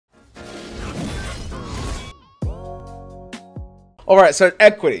All right, so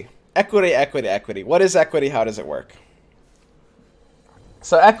equity. Equity. What is equity? How does it work?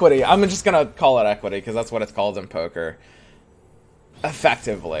 So equity, I'm just going to call it equity because that's what it's called in poker.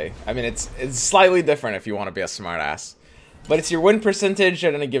 Effectively. I mean, it's slightly different if you want to be a smartass. But it's your win percentage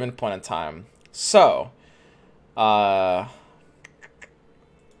at any given point in time. So, okay.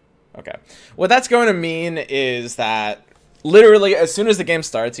 What that's going to mean is that literally as soon as the game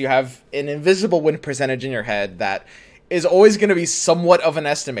starts, you have an invisible win percentage in your head that is always going to be somewhat of an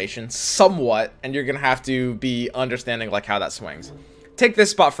estimation, somewhat, and you're going to have to be understanding like how that swings. Take this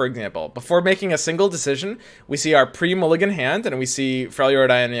spot, for example. Before making a single decision, we see our pre-mulligan hand, and we see Freljord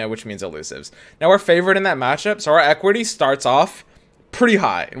Iania, which means elusives. Now, we're favored in that matchup, so our equity starts off pretty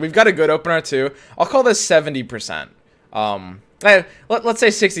high. And we've got a good opener, too. I'll call this 70%. Let's say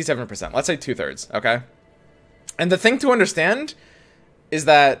 67%. Let's say 2/3, okay? And the thing to understand is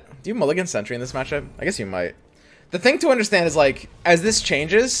that... Do you mulligan sentry in this matchup? I guess you might. The thing to understand is, like, as this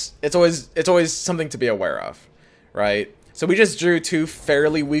changes, it's always something to be aware of, right? So we just drew two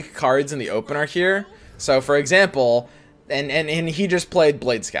fairly weak cards in the opener here. So for example, and he just played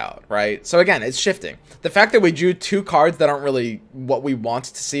Blade Scout, right? So again, it's shifting. The fact that we drew two cards that aren't really what we want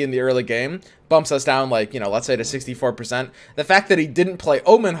to see in the early game bumps us down, like, you know, let's say to 64%. The fact that he didn't play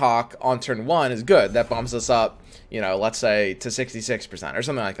Omen Hawk on turn 1 is good. That bumps us up, you know, let's say to 66% or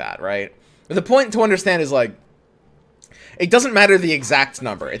something like that, right? But the point to understand is, like, it doesn't matter the exact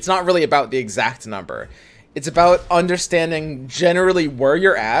number. It's not really about the exact number. It's about understanding generally where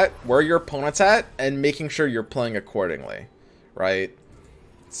you're at, where your opponent's at, and making sure you're playing accordingly, right?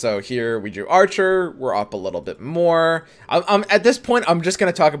 So here we drew Archer. We're up a little bit more. At this point, I'm just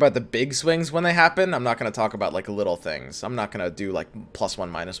going to talk about the big swings when they happen. I'm not going to talk about, like, little things. I'm not going to do, like,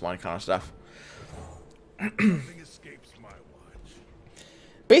 +1, -1 kind of stuff.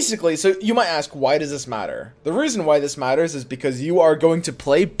 Basically, so you might ask, why does this matter? The reason why this matters is because you are going to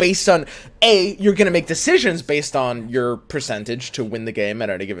play based on, you're going to make decisions based on your percentage to win the game at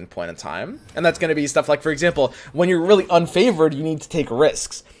any given point in time. And that's going to be stuff like, for example, when you're really unfavored, you need to take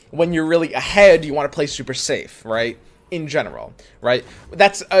risks. When you're really ahead, you want to play super safe, right? In general, right?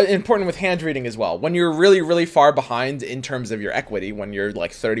 That's important with hand reading as well. When you're really, really far behind in terms of your equity, when you're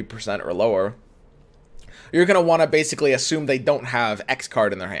like 30% or lower, you're going to want to basically assume they don't have X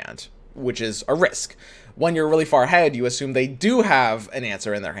card in their hand, which is a risk. When you're really far ahead, you assume they do have an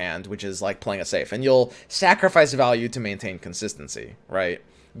answer in their hand, which is like playing it safe. And you'll sacrifice value to maintain consistency, right?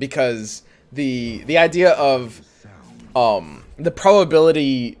 Because the idea of the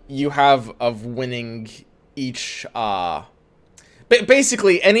probability you have of winning each...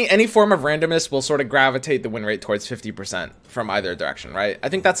 basically, any form of randomness will sort of gravitate the win rate towards 50% from either direction, right? I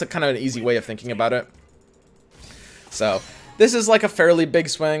think that's a kind of an easy way of thinking about it. So, this is like a fairly big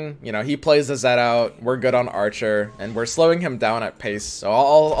swing. You know, he plays the Zed out, we're good on Archer, and we're slowing him down at pace. So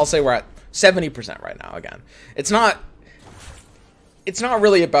I'll say we're at 70% right now again. It's not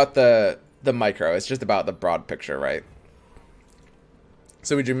really about the micro, it's just about the broad picture, right?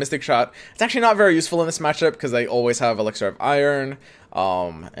 So we drew Mystic Shot. It's actually not very useful in this matchup because they always have Elixir of Iron.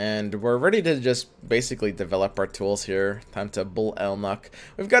 And we're ready to just basically develop our tools here. Time to Bull Elnuck.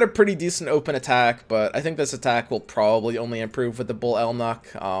 We've got a pretty decent open attack, but I think this attack will probably only improve with the Bull Elnuck.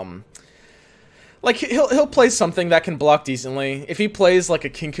 Like, he'll play something that can block decently. If he plays like a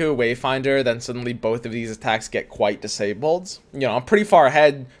Kinku Wayfinder, then suddenly both of these attacks get quite disabled. You know, I'm pretty far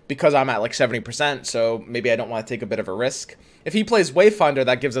ahead because I'm at like 70%, so maybe I don't want to take a bit of a risk. If he plays Wayfinder,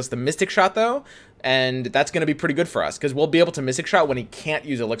 that gives us the Mystic Shot, though, and that's going to be pretty good for us, because we'll be able to Mystic Shot when he can't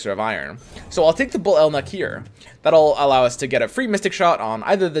use Elixir of Iron. So I'll take the Bull Elnuck here. That'll allow us to get a free Mystic Shot on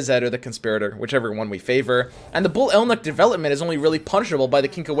either the Zed or the Conspirator, whichever one we favor. And the Bull Elnuck development is only really punishable by the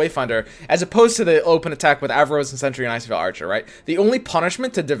Kinko Wayfinder, as opposed to the open attack with Avaros and Sentry and Icevale Archer, right? The only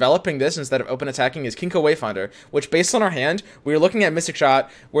punishment to developing this instead of open attacking is Kinko Wayfinder, which, based on our hand, we're looking at Mystic Shot,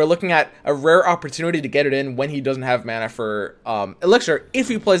 we're looking at a rare opportunity to get it in when he doesn't have mana for Elixir if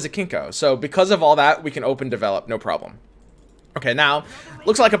he plays the Kinko. So because of all that, we can open develop, no problem. Okay, now,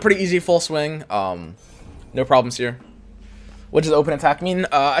 looks like a pretty easy full swing. No problems here. What does open attack mean?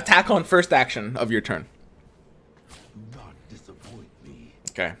 Attack on first action of your turn.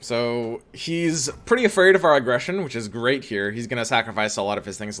 Okay, so he's pretty afraid of our aggression, which is great here. He's going to sacrifice a lot of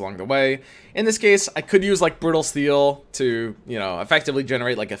his things along the way. In this case, I could use like Brutal Steel to, you know, effectively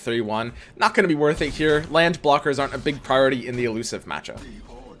generate like a 3-1. Not going to be worth it here. Land blockers aren't a big priority in the elusive matchup.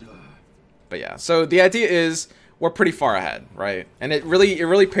 But yeah, so the idea is we're pretty far ahead, right? And it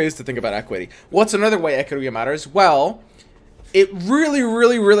really pays to think about equity. What's another way equity matters? Well, it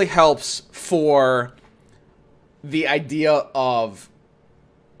really helps for the idea of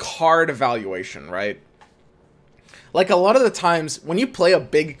card evaluation, right? Like, a lot of the times, when you play a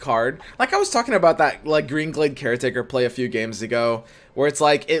big card, like I was talking about that, like, Green Glade Caretaker play a few games ago, where it's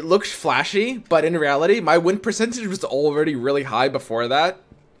like, it looks flashy, but in reality, my win percentage was already really high before that.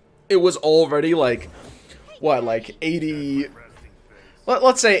 It was already, like, what, like, 80...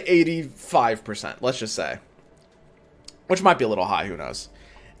 Let's say 85%, let's just say. Which might be a little high, who knows.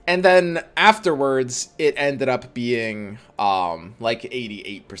 And then afterwards, it ended up being, like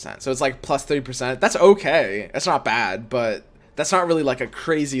 88%. So it's like plus 30%. That's okay. That's not bad, but that's not really like a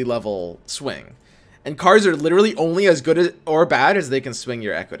crazy level swing. And cards are literally only as good or bad as they can swing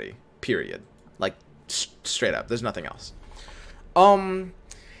your equity. Period. Like, straight up. There's nothing else.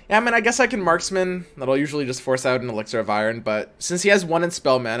 Yeah, I mean, I guess I can Marksman. That'll usually just force out an Elixir of Iron. But since he has 1 in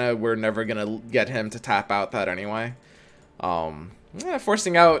spell mana, we're never going to get him to tap out that anyway. Yeah,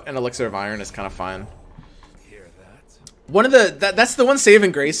 forcing out an Elixir of Iron is kind of fine. One of that's the one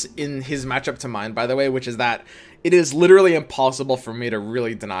saving grace in his matchup to mine, by the way, which is that it is literally impossible for me to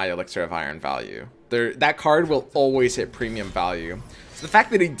really deny Elixir of Iron value. That card will always hit premium value. So the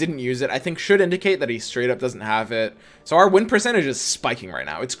fact that he didn't use it, I think, should indicate that he straight up doesn't have it. So our win percentage is spiking right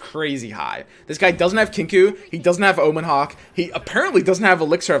now. It's crazy high. This guy doesn't have Kinku. He doesn't have Omen Hawk. He apparently doesn't have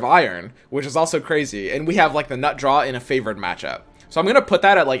Elixir of Iron, which is also crazy. And we have, like, the nut draw in a favored matchup. So I'm going to put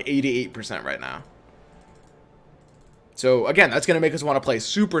that at, like, 88% right now. So, again, that's going to make us want to play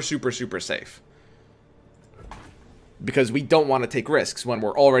super, super, super safe. Because we don't want to take risks when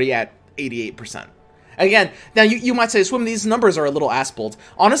we're already at 88%. Again, now you might say, Swim, these numbers are a little ass-pulled.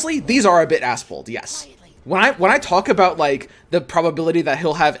 Honestly, these are a bit ass-pulled, yes. When I talk about, like, the probability that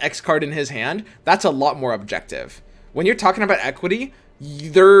he'll have X card in his hand, that's a lot more objective. When you're talking about equity,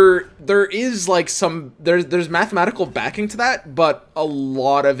 there is, like, there's mathematical backing to that, but a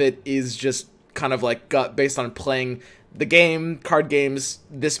lot of it is just kind of, like, gut based on playing the game, card games,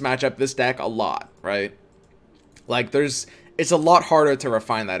 this matchup, this deck a lot, right? Like, it's a lot harder to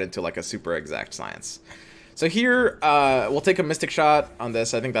refine that into, like, a super exact science. So here, we'll take a Mystic Shot on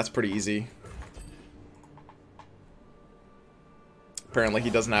this. I think that's pretty easy. Apparently he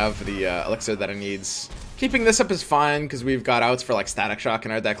doesn't have the elixir that he needs. Keeping this up is fine, because we've got outs for, like, Static Shock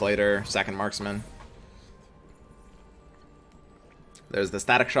in our deck later. Second Marksman. There's the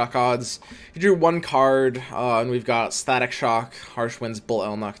Static Shock odds. He drew 1 card, and we've got Static Shock, Harsh Winds, Bull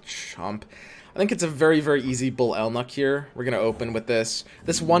Elnuck, Chomp. I think it's a very, very easy Bull Elnuck here. We're going to open with this.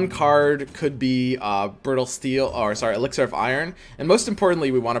 This 1 card could be Brittle Steel, or sorry, Elixir of Iron. And most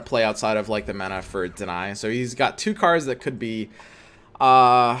importantly, we want to play outside of, like, the mana for Deny. So he's got 2 cards that could be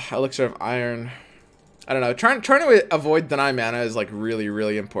Elixir of Iron. I don't know. Trying to avoid Deny mana is, like, really,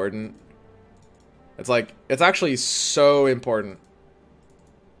 really important. It's like, it's actually so important.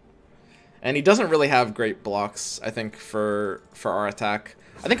 And he doesn't really have great blocks, I think, for our attack.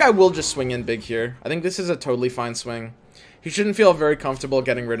 I think I will just swing in big here. I think this is a totally fine swing. He shouldn't feel very comfortable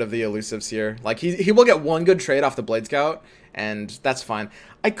getting rid of the elusives here. Like, he will get 1 good trade off the Blade Scout, and that's fine.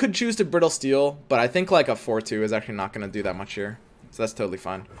 I could choose to Brittle Steel, but I think, like, a 4-2 is actually not going to do that much here. So that's totally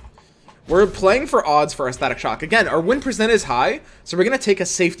fine. We're playing for odds for our Static Shock. Again, our win percent is high, so we're going to take a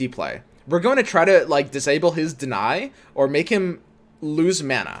safety play. We're going to try to, like, disable his Deny or make him lose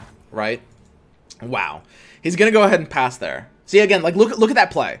mana, right? Wow. He's going to go ahead and pass there. See, again, like, look at that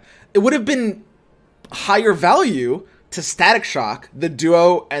play. It would have been higher value to Static Shock, the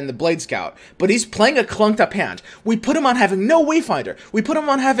Duo, and the Blade Scout. But he's playing a clunked up hand. We put him on having no Wayfinder. We put him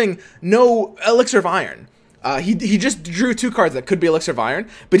on having no Elixir of Iron. He just drew 2 cards that could be Elixir of Iron,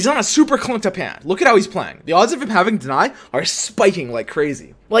 but he's on a super clunked up hand. Look at how he's playing. The odds of him having Deny are spiking like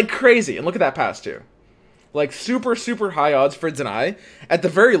crazy. Like crazy. And look at that pass, too. Like, super, super high odds for Deny. At the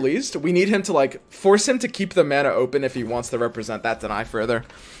very least, we need him to, like, force him to keep the mana open if he wants to represent that Deny further.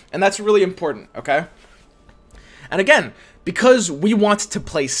 And that's really important, okay? And again, because we want to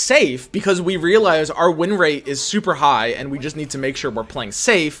play safe, because we realize our win rate is super high and we just need to make sure we're playing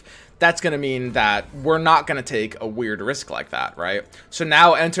safe, that's going to mean that we're not going to take a weird risk like that, right? So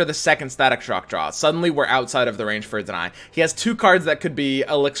now enter the second Static Shock draw. Suddenly we're outside of the range for a Deny. He has 2 cards that could be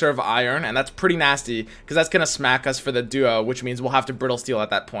Elixir of Iron, and that's pretty nasty, because that's going to smack us for the Duo, which means we'll have to Brittle Steel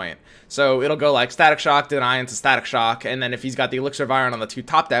at that point. So it'll go like Static Shock, Deny into Static Shock, and then if he's got the Elixir of Iron on the 2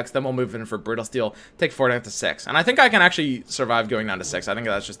 top decks, then we'll move in for Brittle Steel, take 4 down to 6. And I think I can actually survive going down to 6. I think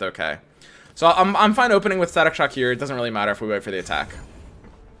that's just okay. So I'm fine opening with Static Shock here. It doesn't really matter if we wait for the attack.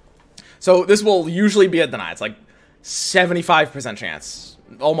 So this will usually be a Deny. It's like 75% chance.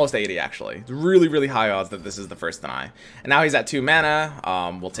 Almost 80, actually. It's really, really high odds that this is the first Deny. And now he's at 2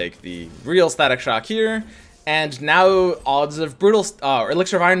 mana. We'll take the real Static Shock here. And now odds of Brutal or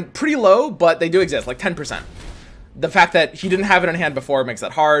Elixir of Iron pretty low, but they do exist, like 10%. The fact that he didn't have it in hand before makes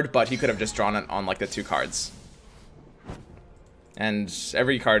that hard, but he could have just drawn it on like the 2 cards. And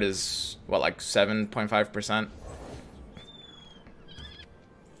every card is, what, like 7.5%?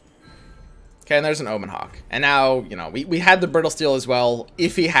 Okay, and there's an Omen Hawk. And now, you know, we had the Brittle Steel as well.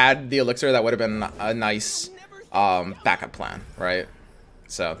 If he had the Elixir, that would have been a nice backup plan, right?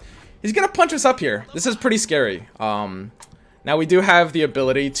 So, he's going to punch us up here. This is pretty scary. Now, we do have the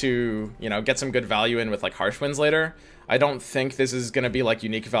ability to, you know, get some good value in with, like, Harsh Winds later. I don't think this is going to be, like,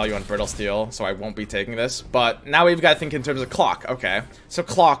 unique value on Brittle Steel, so I won't be taking this. But now we've got to think in terms of Clock. Okay, so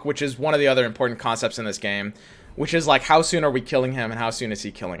Clock, which is one of the other important concepts in this game, which is, like, how soon are we killing him and how soon is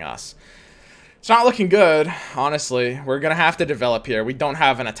he killing us? It's not looking good, honestly. We're going to have to develop here. We don't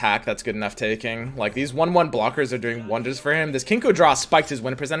have an attack that's good enough taking. Like, these 1-1 blockers are doing wonders for him. This Kinko draw spiked his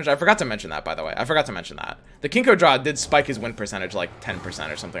win percentage. I forgot to mention that, by the way. I forgot to mention that. The Kinko draw did spike his win percentage like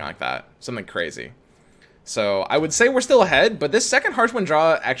 10% or something like that. Something crazy. So, I would say we're still ahead, but this second Harsh Wind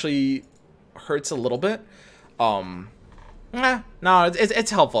draw actually hurts a little bit. No,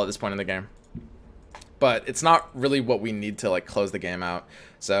 it's helpful at this point in the game. But it's not really what we need to, like, close the game out.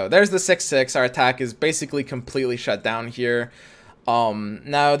 So there's the 6-6. Our attack is basically completely shut down here.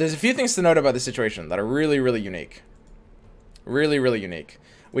 Now, there's a few things to note about the situation that are really, really unique. Really, really unique.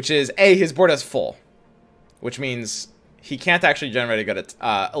 Which is, A, his board is full. Which means he can't actually generate a good...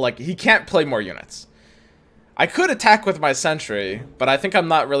 like, he can't play more units. I could attack with my Sentry, but I think I'm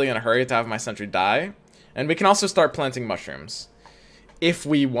not really in a hurry to have my Sentry die. And we can also start planting mushrooms. If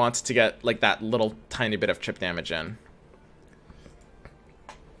we want to get, like, that little tiny bit of chip damage in.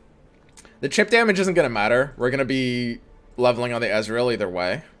 The chip damage isn't going to matter. We're going to be leveling on the Ezreal either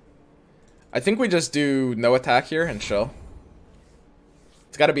way. I think we just do no attack here and chill.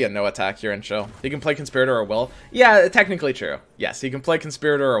 It's got to be a no attack here and chill. He can play Conspirator or Will. Yeah, technically true. Yes, he can play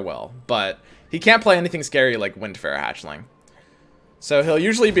Conspirator or Will. But he can't play anything scary like Windfare Hatchling. So he'll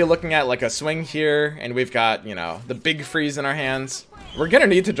usually be looking at, like, a swing here. And we've got, you know, the big freeze in our hands. We're going to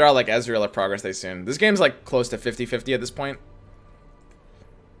need to draw, like, Ezreal at Progress Day soon. This game's, like, close to 50-50 at this point.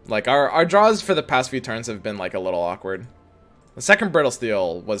 Like, our draws for the past few turns have been, like, a little awkward. The second Brittle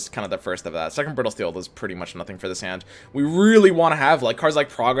Steel was kind of the first of that. Second Brittle Steel does pretty much nothing for this hand. We really want to have, like, cards like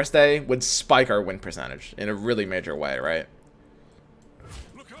Progress Day would spike our win percentage in a really major way, right?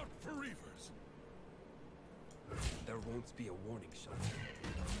 Look out for Reavers. There won't be a warning shot.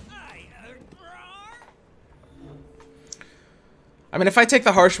 I mean, if I take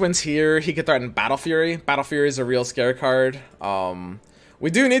the Harsh Winds here, he could threaten Battle Fury. Battle Fury is a real scare card. We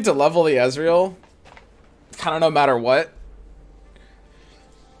do need to level the Ezreal, kind of no matter what.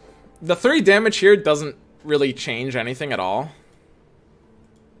 The 3 damage here doesn't really change anything at all.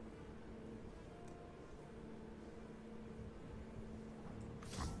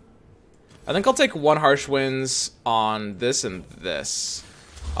 I think I'll take 1 Harsh Winds on this and this.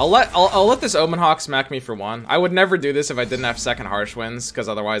 I'll let this Omen Hawk smack me for 1. I would never do this if I didn't have second Harsh Winds, because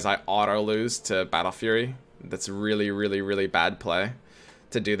otherwise I auto lose to Battle Fury. That's really, really, really bad play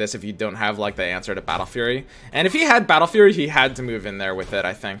to do this if you don't have, like, the answer to Battle Fury. And if he had Battle Fury, he had to move in there with it,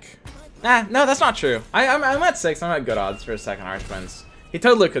 I think. No, that's not true. I'm at 6. I'm at good odds for a second Harsh Winds. He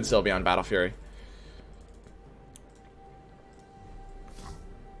totally could still be on Battle Fury.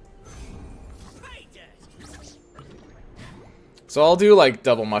 So I'll do, like,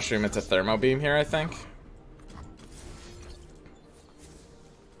 double Mushroom into Thermo Beam here, I think.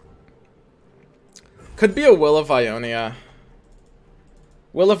 Could be a Will of Ionia.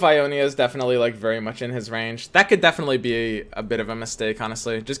 Will of Ionia is definitely, like, very much in his range. That could definitely be a bit of a mistake,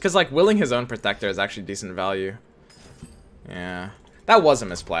 honestly. Just because, like, willing his own Protector is actually decent value. Yeah. That was a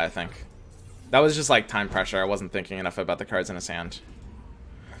misplay, I think. That was just, like, time pressure. I wasn't thinking enough about the cards in his hand.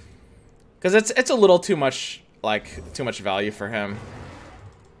 Because it's a little too much, like, too much value for him.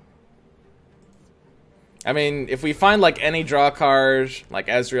 I mean, if we find, like, any draw card, like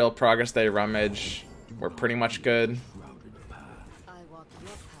Ezreal, Progress Day, Rummage, we're pretty much good.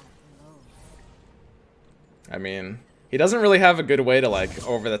 I mean, he doesn't really have a good way to, like,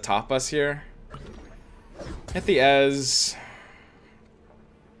 over the top us here. Hit the Ez.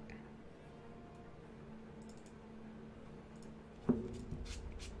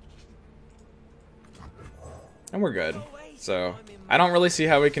 And we're good. So, I don't really see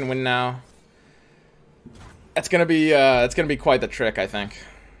how we can win now. It's gonna be quite the trick, I think.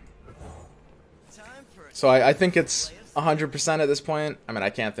 So I think it's 100% at this point. I mean, I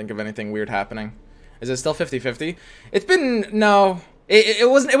can't think of anything weird happening. Is it still 50-50? It's been, no. It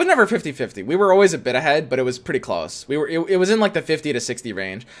was never 50-50. We were always a bit ahead, but it was pretty close. It was in like the 50 to 60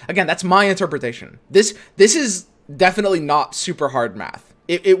 range. Again, that's my interpretation. This is definitely not super hard math.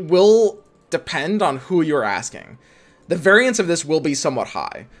 It will depend on who you're asking. the variance of this will be somewhat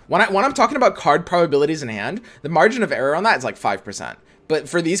high. When I'm talking about card probabilities in hand, the margin of error on that is like 5%. But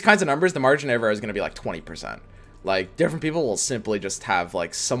for these kinds of numbers, the margin of error is going to be like 20%. Like, different people will simply just have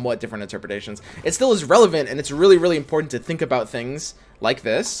like somewhat different interpretations. It still is relevant, and it's really, really important to think about things like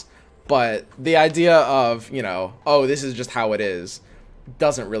this. But the idea of, you know, oh, this is just how it is,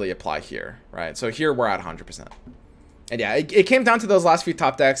 doesn't really apply here, right? So here we're at 100%. And yeah, it came down to those last few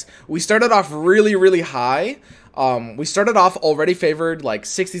top decks. We started off really, really high. We started off already favored like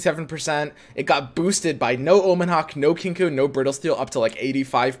 67%. It got boosted by no Omen Hawk, no Kinko, no Brittle Steel up to like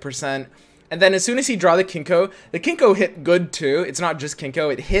 85%. And then as soon as he draw the Kinko hit good too. It's not just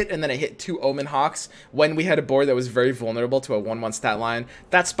Kinko. It hit, and then it hit 2 Omen Hawks when we had a board that was very vulnerable to a 1/1 stat line.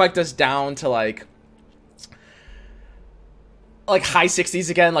 That spiked us down to like high 60s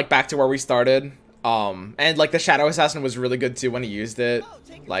again, like back to where we started. And like the Shadow Assassin was really good too when he used it.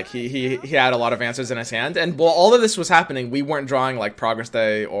 Like he had a lot of answers in his hand. And while all of this was happening, we weren't drawing like Progress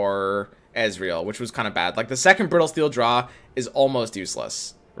Day or Ezreal, which was kind of bad. Like the second Brittle Steel draw is almost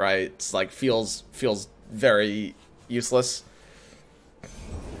useless, right? It's like feels very useless.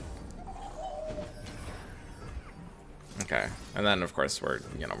 Okay, and then of course we're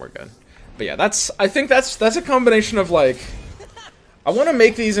good. But yeah, I think that's a combination of like, I want to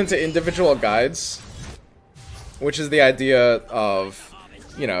make these into individual guides, which is the idea of,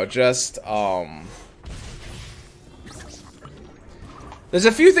 you know, just there's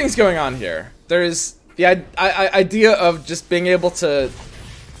a few things going on here. There's the idea of just being able to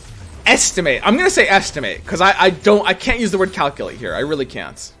estimate. I'm gonna say estimate because I can't use the word calculate here. I really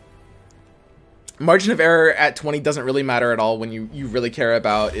can't. Margin of error at 20 doesn't really matter at all. When you really care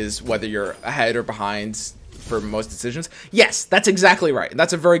about is whether you're ahead or behind for most decisions. Yes, that's exactly right.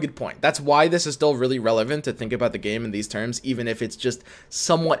 That's a very good point. That's why this is still really relevant to think about the game in these terms, even if it's just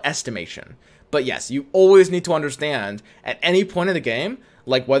somewhat estimation. But yes, you always need to understand at any point in the game,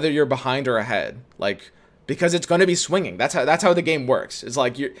 like whether you're behind or ahead, like, because it's going to be swinging. That's how the game works. It's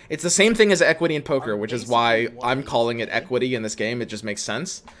like it's the same thing as equity in poker, which is why I'm calling it equity in this game. It just makes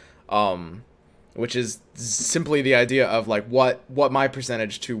sense. Which is simply the idea of like what my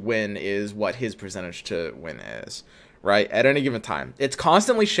percentage to win is, what his percentage to win is, right? At any given time. It's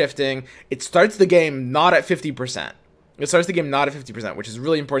constantly shifting. It starts the game not at 50%. It starts the game not at 50%, which is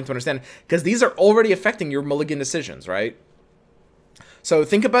really important to understand because these are already affecting your mulligan decisions, right? So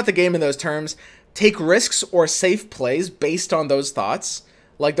think about the game in those terms. Take risks or safe plays based on those thoughts.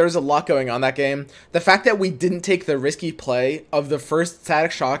 Like, there's a lot going on that game. The fact that we didn't take the risky play of the first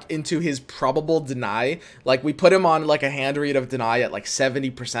Static Shock into his probable deny, like, we put him on, like, a hand read of deny at, like,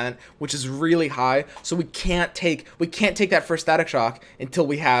 70%, which is really high. So we can't take that first Static Shock until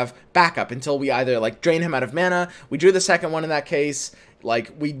we have backup, until we either, like, drain him out of mana. We drew the second one in that case.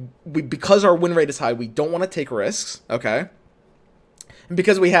 Like, we because our win rate is high, we don't want to take risks, okay? And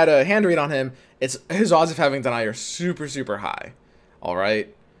because we had a hand read on him, his odds of having deny are super, super high. All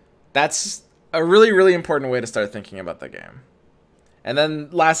right, that's a really, really important way to start thinking about the game. And then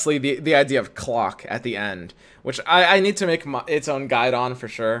lastly, the idea of clock at the end, which I need to make its own guide on for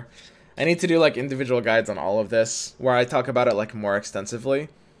sure. I need to do like individual guides on all of this where I talk about it like more extensively.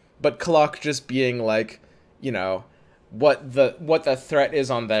 But clock just being like, you know, what the threat is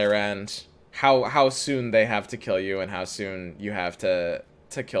on their end, how soon they have to kill you and how soon you have to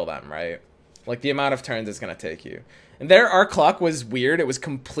kill them, right? Like the amount of turns it's gonna take you. And there, our clock was weird. It was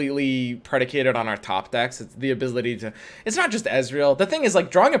completely predicated on our top decks. It's the ability to... It's not just Ezreal. The thing is,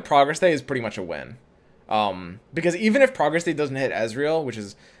 like, drawing a Progress Day is pretty much a win. Because even if Progress Day doesn't hit Ezreal, which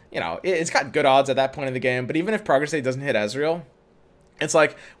is, you know, it's got good odds at that point in the game, but even if Progress Day doesn't hit Ezreal, it's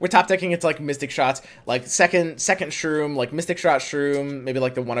like, we're top decking, it's like Mystic Shots, like second Shroom, like Mystic Shot Shroom, maybe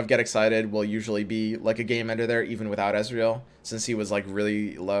like the one of Get Excited will usually be like a game ender there, even without Ezreal, since he was like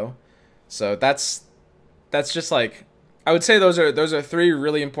really low. So that's just like... I would say those are three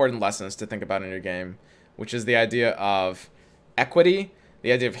really important lessons to think about in your game, which is the idea of equity,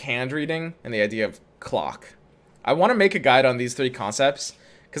 the idea of hand reading, and the idea of clock. I want to make a guide on these three concepts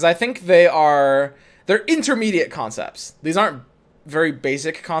because I think they're intermediate concepts. These aren't very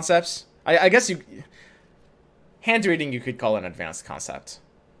basic concepts. I guess hand reading you could call an advanced concept.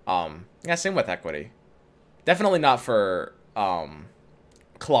 Yeah, same with equity. Definitely not for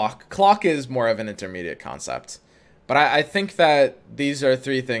clock. Clock is more of an intermediate concept. But I think that these are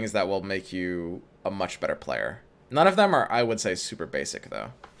three things that will make you a much better player. None of them are, I would say, super basic,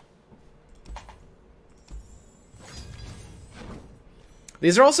 though.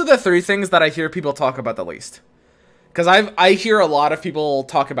 These are also the three things that I hear people talk about the least. Because I hear a lot of people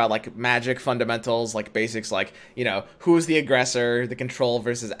talk about like Magic fundamentals, like basics, like, you know, who's the aggressor, the control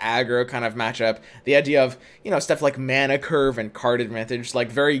versus aggro kind of matchup, the idea of, you know, stuff like mana curve and card advantage, like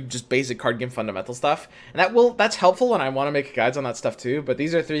very just basic card game fundamental stuff. And that's helpful, and I want to make guides on that stuff too. But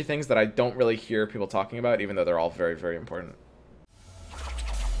these are 3 things that I don't really hear people talking about, even though they're all very, very important.